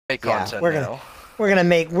Make content now. we're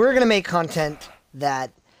gonna make content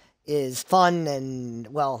that is fun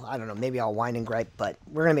and, well, I don't know, maybe I'll whine and gripe, but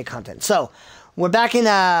we're gonna make content. So we're back in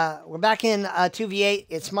 2v8.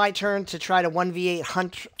 It's my turn to try to 1v8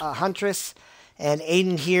 Huntress, and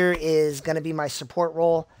Aiden here is gonna be my support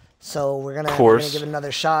role. So we're gonna give it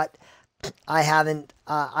another shot.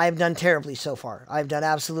 I've done terribly so far. I've done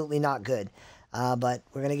absolutely not good, but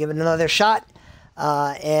we're gonna give it another shot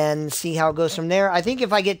and see how it goes from there. I think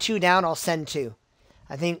if I get 2 down, I'll send 2.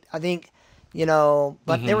 I think. You know,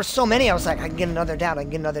 but there were so many, I was like, I can get another down,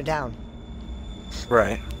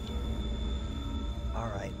 Right.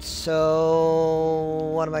 Alright,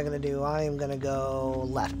 so what am I going to do? I am going to go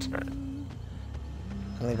left. Right. I'm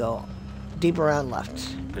going to go deep around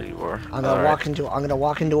left. There you are. I'm going to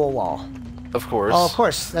walk into a wall. Of course. Oh, of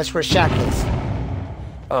course. That's where Shaq is.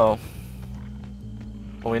 Oh.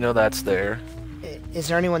 Well, we know that's there. Is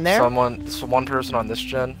there anyone there? One person on this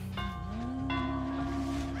gen.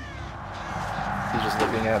 He's just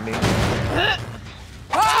looking at me.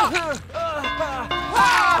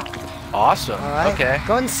 Awesome. All right. Okay.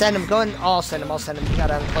 Go ahead and send him. I'll send him. You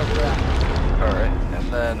gotta unplug that. Alright.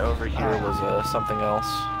 And then over here was something else.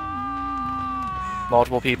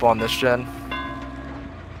 Multiple people on this gen.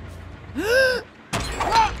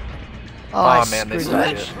 Oh man, they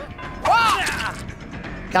screwed suck it. it.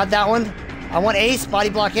 Got that one. I want Ace. Body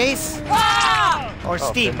block Ace. Or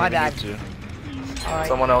Steve. My bad. All right.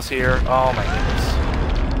 Someone else here. Oh my goodness.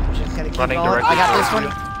 Just gonna keep Running going. directly I got this towards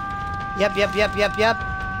one. Yep.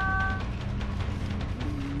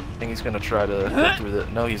 I think he's gonna try to go through the.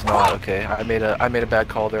 No, he's not. Okay, I made a bad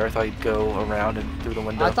call there. I thought he'd go around and through the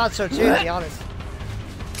window. I thought so too, to be honest.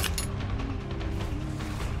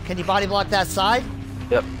 Can you body block that side?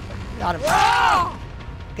 Yep. Got him.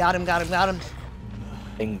 Got him.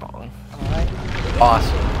 Bing bong. All right.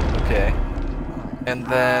 Awesome. Okay. And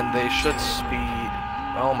then they should speed.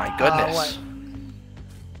 Oh my goodness. What?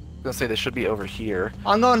 I was gonna say they should be over here.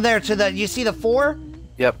 I'm going there to the. You see the 4?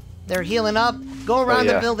 Yep. They're healing up. Go around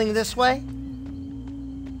the yeah. building this way.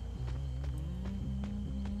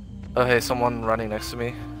 Oh hey, someone running next to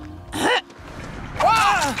me.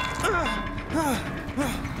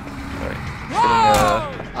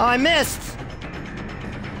 Oh, I missed.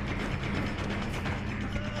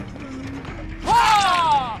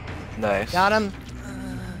 Nice. Got him.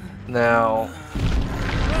 Now.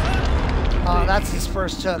 Oh, that's his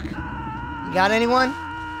first took. You got anyone?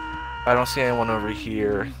 I don't see anyone over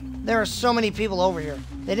here. There are so many people over here.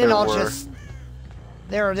 They didn't all just.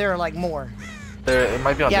 There are like more. It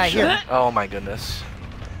might be on the here. ship. Oh my goodness.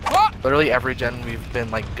 Literally every gen we've been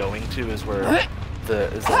like going to is where the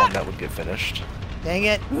one that would get finished. Dang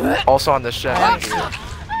it. Also on this gen right here.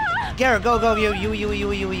 Garrett, go. You. I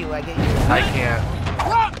get you.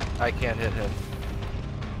 I can't hit him.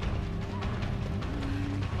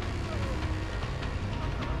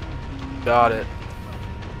 Got it.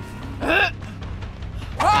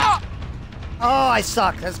 Oh, I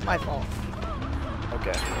suck. That's my fault.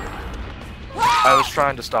 Okay. I was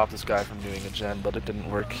trying to stop this guy from doing a gen, but it didn't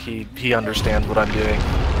work. He understands what I'm doing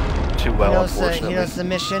too well, unfortunately. He knows the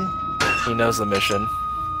mission. He knows the mission.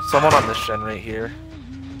 Someone on this gen right here.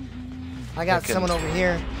 I got someone over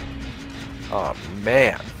here. Oh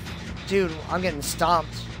man. Dude, I'm getting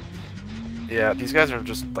stomped. Yeah, these guys are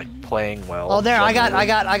just like playing well. Oh, there!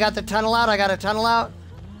 Generally. I got the tunnel out. I got a tunnel out.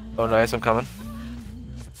 Oh, nice! I'm coming.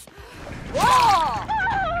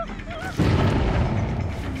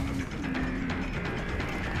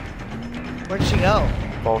 Where'd she go?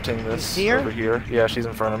 Vaulting this You see her? over here. Yeah, she's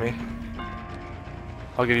in front of me.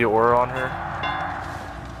 I'll give you aura on her.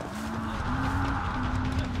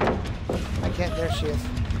 I can't. There she is.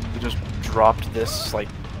 You just dropped this like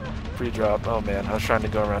pre-drop. Oh man, I was trying to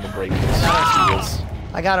go around and break this.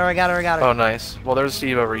 I got her. Oh nice. Well, there's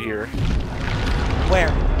Steve over here.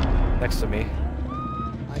 Where? Next to me.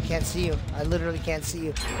 I can't see you. I literally can't see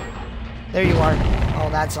you. There you are. Oh,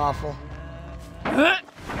 that's awful.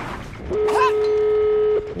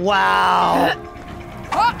 Wow.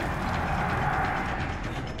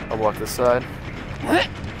 I'll walk this side.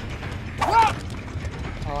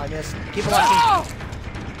 Oh, I missed. Keep walking.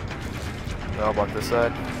 No, I'll walk this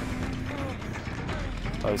side.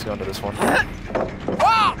 Oh, he's going to this one.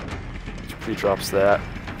 Pre-drops that.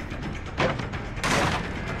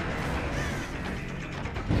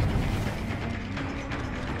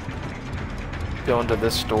 Going to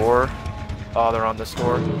this door. Oh, they're on this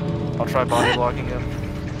door. I'll try body blocking him.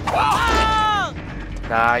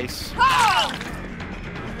 Nice.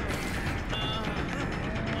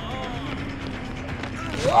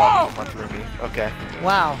 Oh, he went through me. Okay.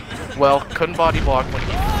 Wow. Well, couldn't body block when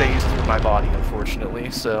he phased through my body,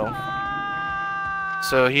 unfortunately, so...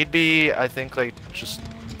 So he'd be, I think, like, just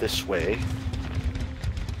this way.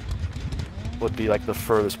 Would be, like, the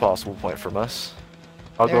furthest possible point from us.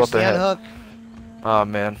 I'll go up ahead. Hook. Oh,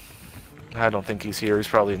 man. I don't think he's here. He's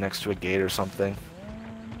probably next to a gate or something.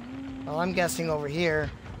 Well, I'm guessing over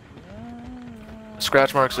here.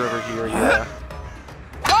 Scratch marks over here, yeah.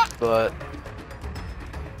 But...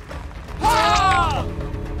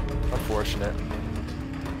 Unfortunate.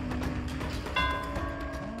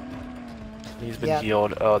 He's been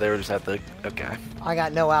healed. Oh, they were just at the... Okay. I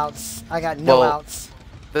got no outs. I got no outs.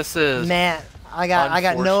 This is... Man, I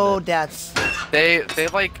got no deaths. They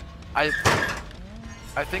like... I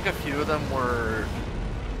think a few of them were...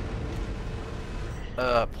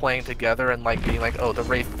 playing together and like being like, oh, the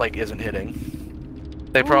Wraith like isn't hitting.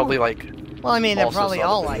 They probably like... Well, I mean, they're probably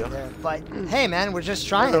all like that. But hey, man, we're just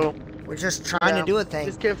trying. We're just trying to do a thing.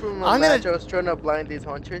 Just came from a match. I was trying to blind these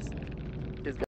hunters.